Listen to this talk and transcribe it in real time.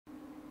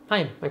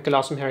Hi, Michael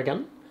Awesome here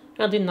again,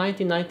 and in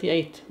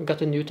 1998 we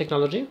got a new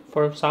technology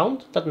for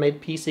sound that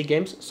made PC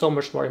games so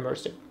much more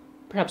immersive.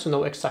 Perhaps you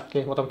know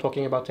exactly what I'm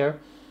talking about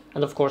here,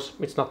 and of course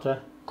it's not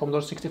the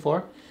Commodore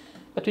 64,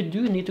 but we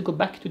do need to go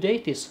back to the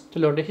 80s to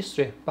learn the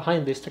history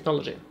behind this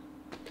technology.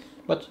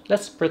 But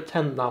let's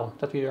pretend now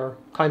that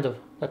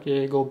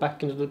we go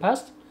back into the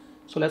past,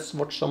 so let's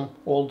watch some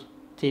old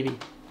TV.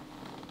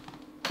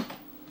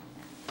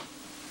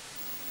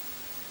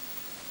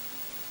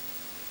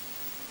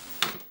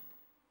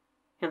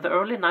 In the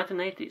early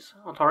 1980s,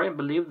 Atari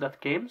believed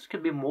that games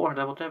could be more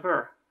than what they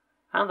were,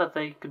 and that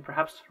they could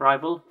perhaps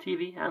rival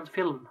TV and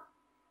film.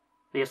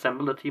 They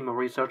assembled a team of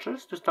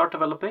researchers to start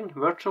developing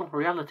virtual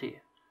reality.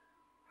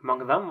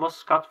 Among them was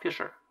Scott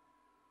Fisher.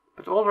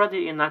 But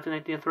already in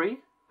 1983,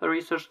 the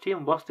research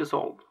team was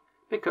dissolved,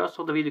 because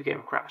of the video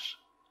game crash.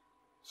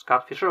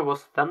 Scott Fisher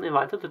was then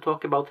invited to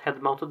talk about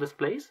head-mounted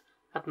displays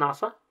at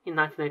NASA in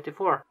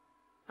 1984,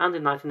 and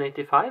in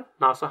 1985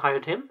 NASA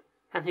hired him,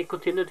 and he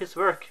continued his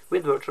work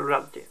with virtual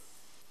reality.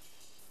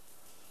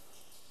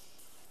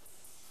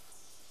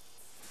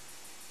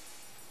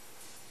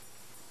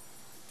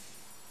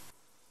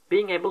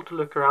 Being able to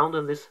look around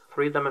in this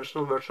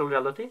three-dimensional virtual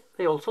reality,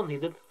 they also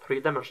needed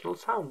three-dimensional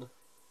sound,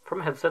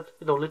 from a headset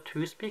with only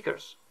 2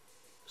 speakers.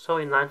 So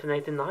in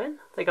 1989,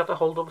 they got a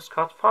hold of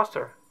Scott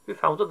Foster, who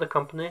founded the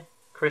company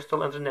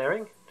Crystal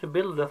Engineering, to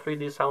build a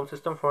 3D sound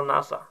system for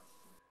NASA.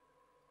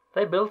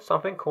 They built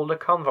something called a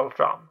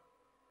Convoltron.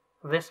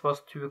 This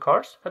was 2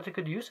 cards that you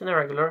could use in a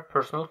regular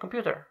personal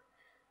computer.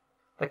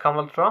 The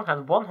Convoltron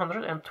had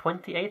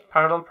 128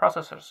 parallel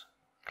processors,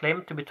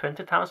 claimed to be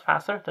 20 times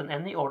faster than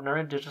any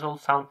ordinary digital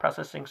sound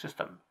processing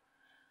system.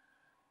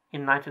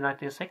 In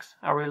 1996,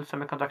 Aureal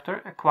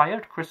Semiconductor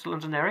acquired Crystal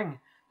Engineering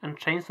and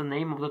changed the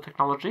name of the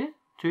technology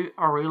to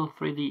Aureal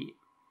 3D.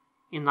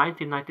 In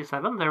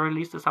 1997, they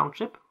released a sound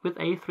chip with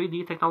a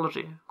 3D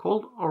technology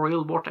called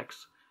Aureal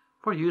Vortex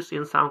for use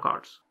in sound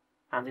cards.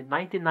 And in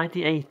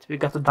 1998 we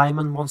got the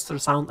Diamond Monster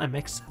Sound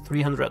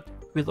MX300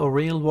 with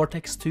Aureal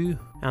Vortex 2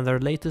 and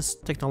their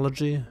latest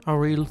technology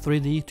Aureal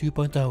 3D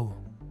 2.0.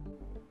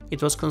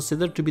 It was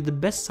considered to be the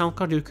best sound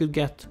card you could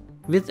get,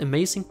 with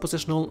amazing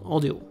positional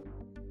audio.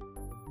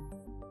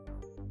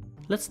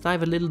 Let's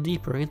dive a little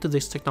deeper into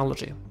this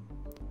technology.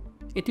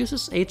 It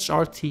uses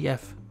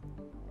HRTF.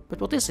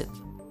 But what is it?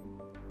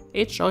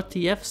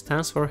 HRTF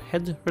stands for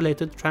Head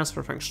Related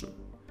Transfer Function.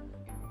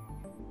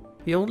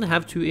 We only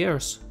have 2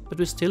 ears, but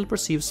we still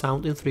perceive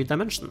sound in 3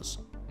 dimensions.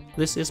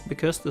 This is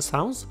because the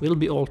sounds will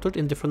be altered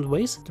in different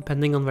ways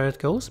depending on where it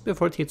goes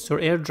before it hits your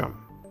eardrum.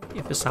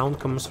 If a sound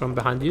comes from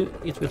behind you,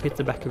 it will hit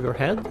the back of your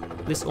head.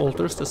 This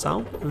alters the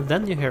sound, and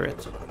then you hear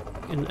it.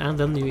 And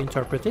then you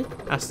interpret it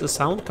as the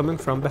sound coming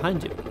from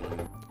behind you.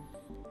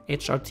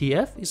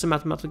 HRTF is a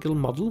mathematical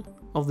model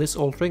of this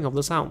altering of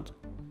the sound.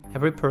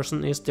 Every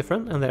person is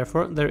different, and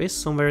therefore there is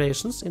some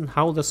variations in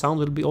how the sound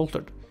will be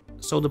altered.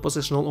 So the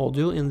positional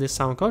audio in this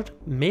sound card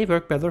may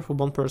work better for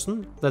one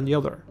person than the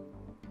other.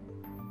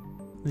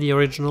 The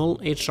original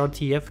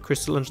HRTF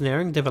Crystal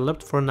Engineering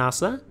developed for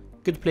NASA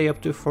could play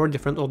up to 4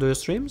 different audio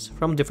streams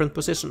from different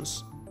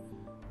positions.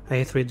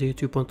 A3D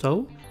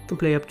 2.0 can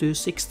play up to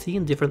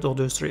 16 different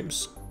audio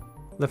streams.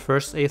 The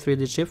first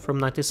A3D chip from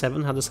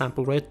 97 had a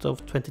sample rate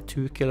of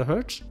 22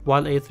 kHz,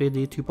 while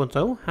A3D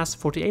 2.0 has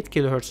 48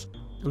 kHz,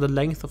 and the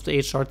length of the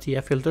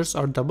HRTF filters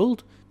are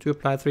doubled to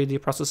apply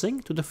 3D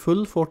processing to the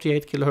full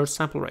 48 kHz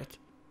sample rate.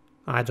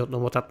 I don't know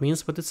what that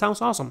means, but it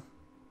sounds awesome.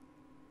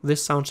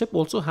 This sound chip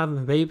also has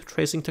wave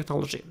tracing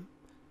technology.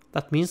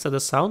 That means that the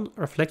sound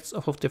reflects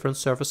off of different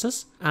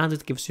surfaces, and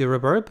it gives you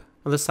reverb,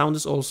 and the sound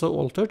is also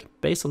altered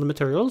based on the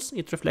materials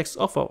it reflects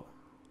off of.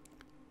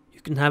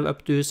 You can have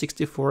up to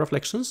 64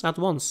 reflections at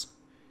once.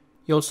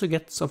 You also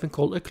get something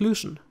called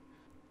occlusion.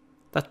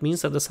 That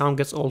means that the sound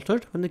gets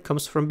altered when it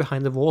comes from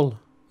behind the wall.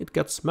 It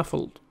gets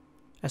muffled.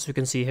 As you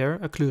can see here,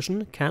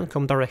 occlusion can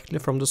come directly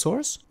from the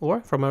source or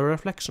from a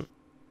reflection.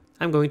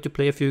 I'm going to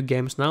play a few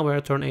games now where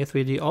I turn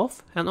A3D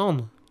off and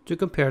on to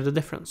compare the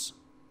difference.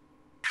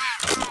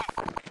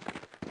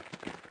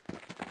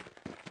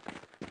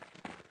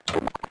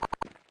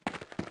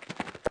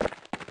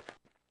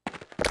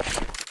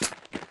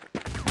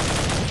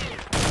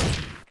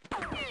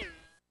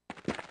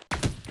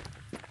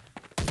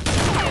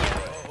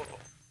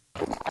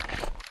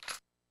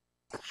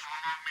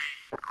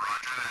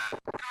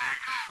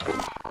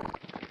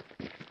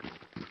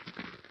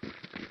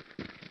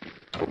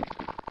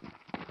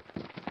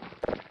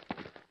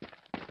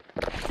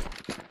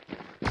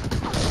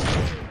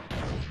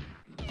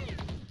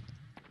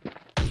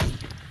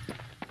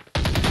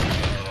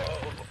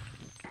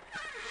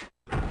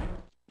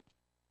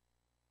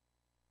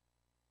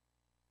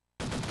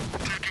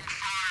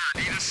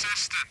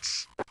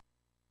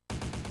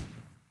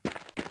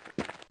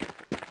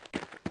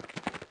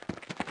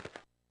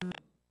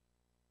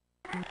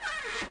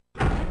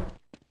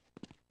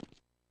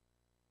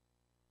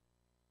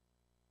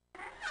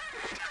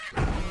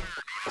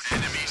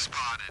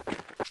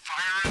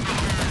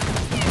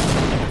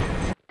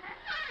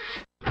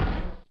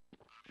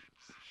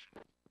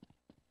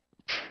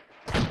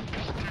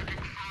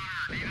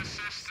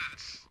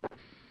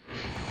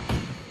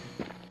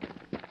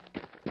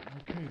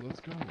 Okay, let's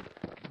go.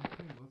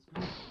 Okay, let's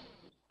go.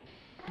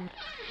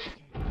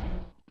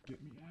 Get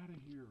me out of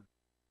here.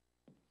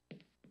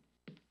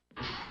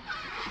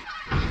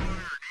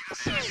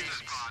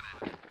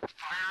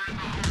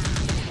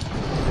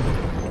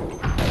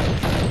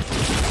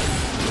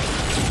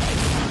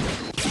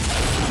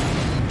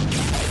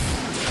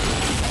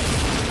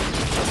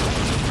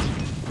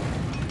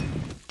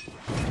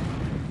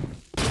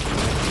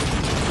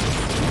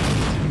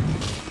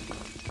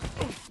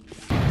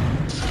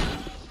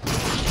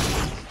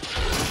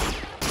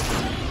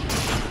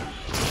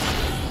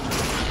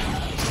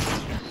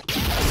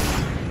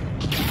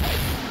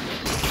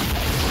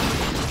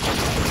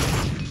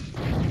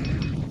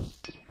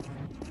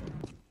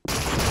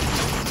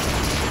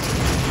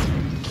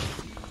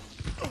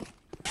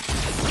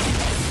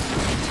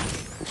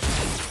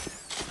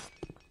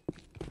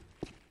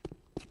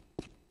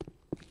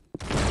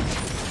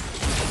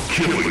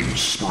 Killing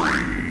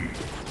spree.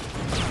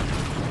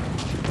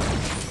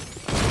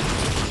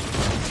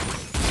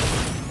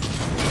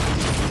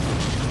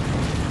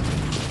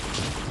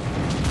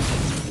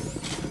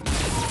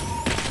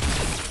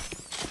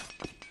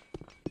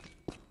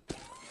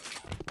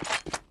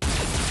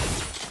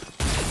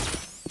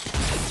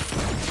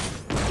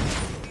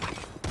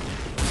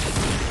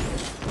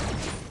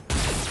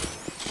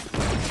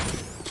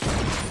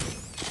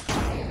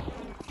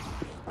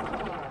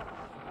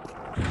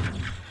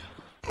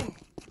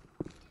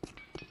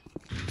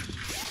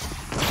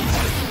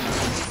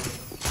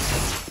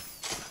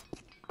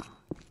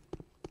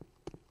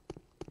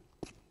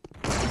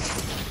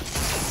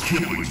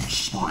 Killing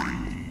spree.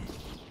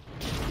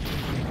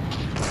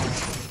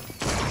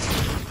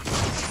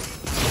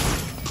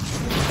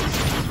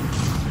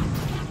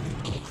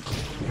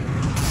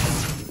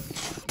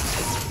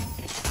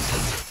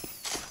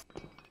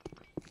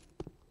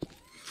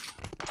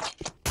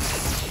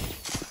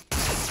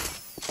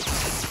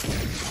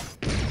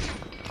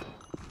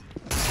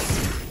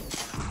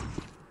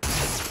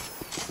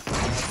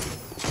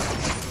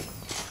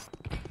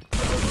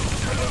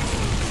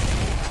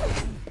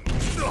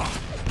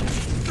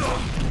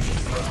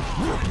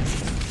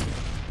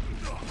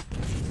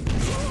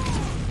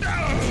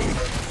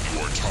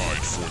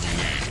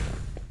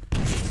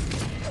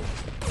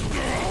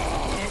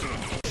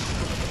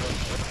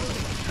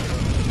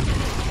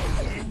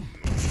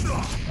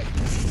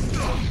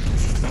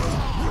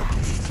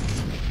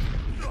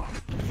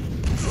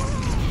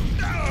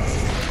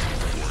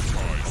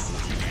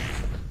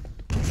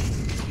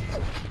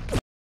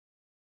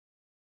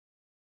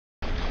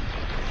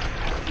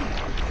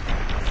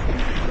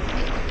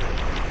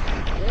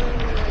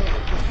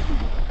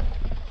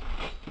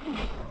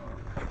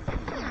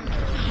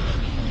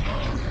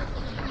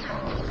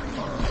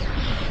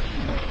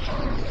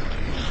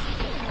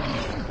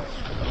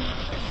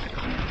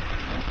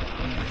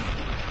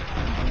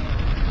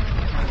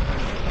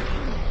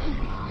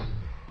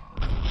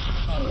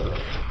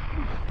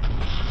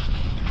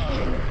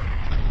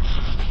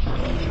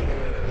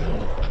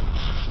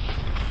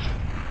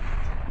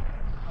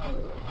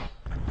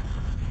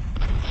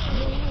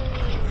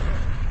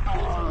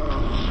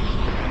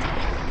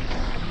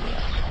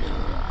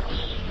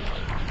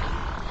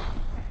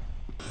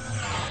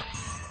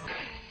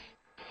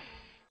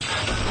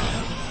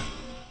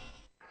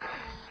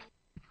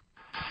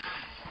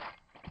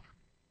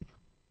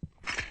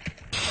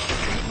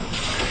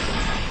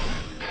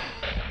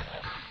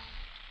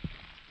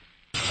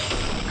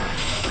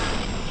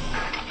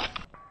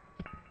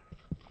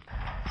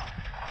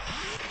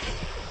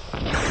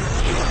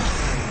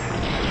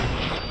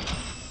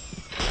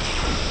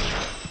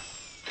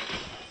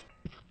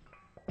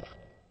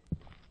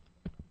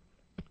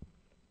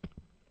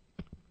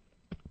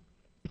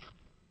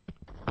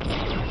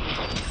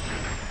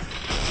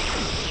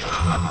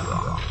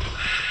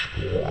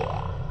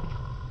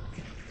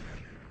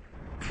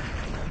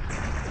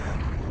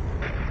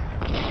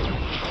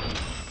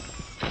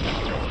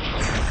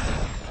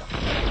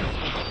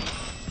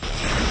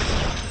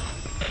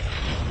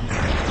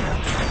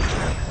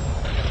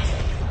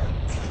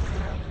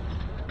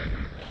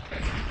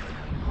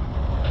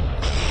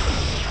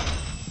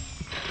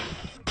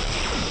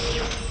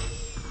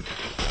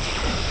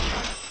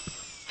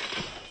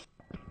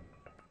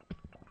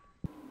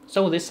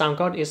 So this sound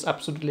card is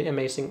absolutely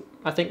amazing.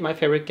 I think my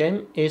favorite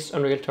game is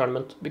Unreal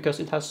Tournament because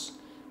it has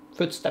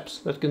footsteps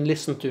that you can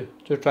listen to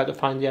try to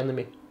find the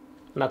enemy.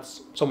 And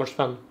that's so much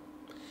fun.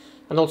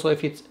 And also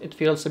if it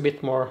feels a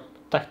bit more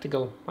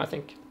tactical, I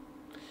think.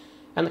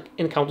 And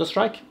in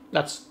Counter-Strike,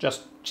 that's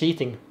just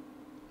cheating.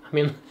 I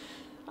mean,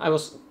 I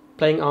was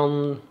playing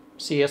on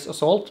CS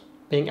Assault,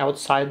 being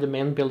outside the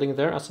main building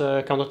there as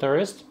a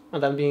counter-terrorist,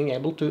 and then being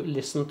able to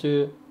listen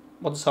to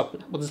what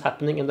is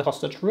happening in the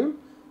hostage room.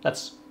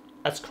 That's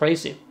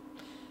crazy.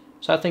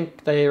 So I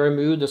think they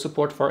removed the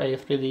support for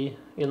A3D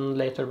in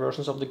later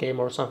versions of the game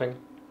or something.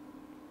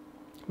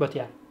 But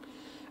yeah.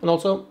 And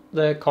also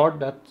the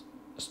card that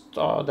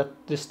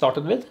this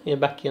started with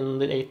back in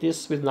the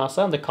 80s with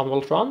NASA, the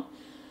Convoltron,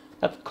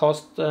 that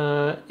cost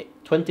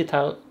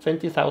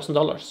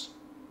 $20,000.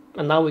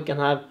 And now we can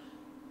have,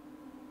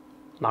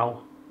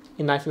 now,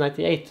 in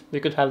 1998, we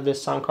could have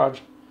this sound card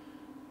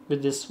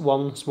with this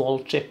one small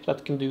chip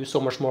that can do so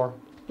much more.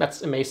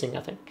 That's amazing,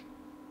 I think.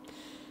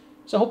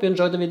 So I hope you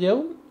enjoyed the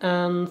video,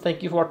 and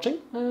thank you for watching,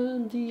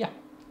 and yeah,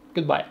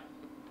 goodbye.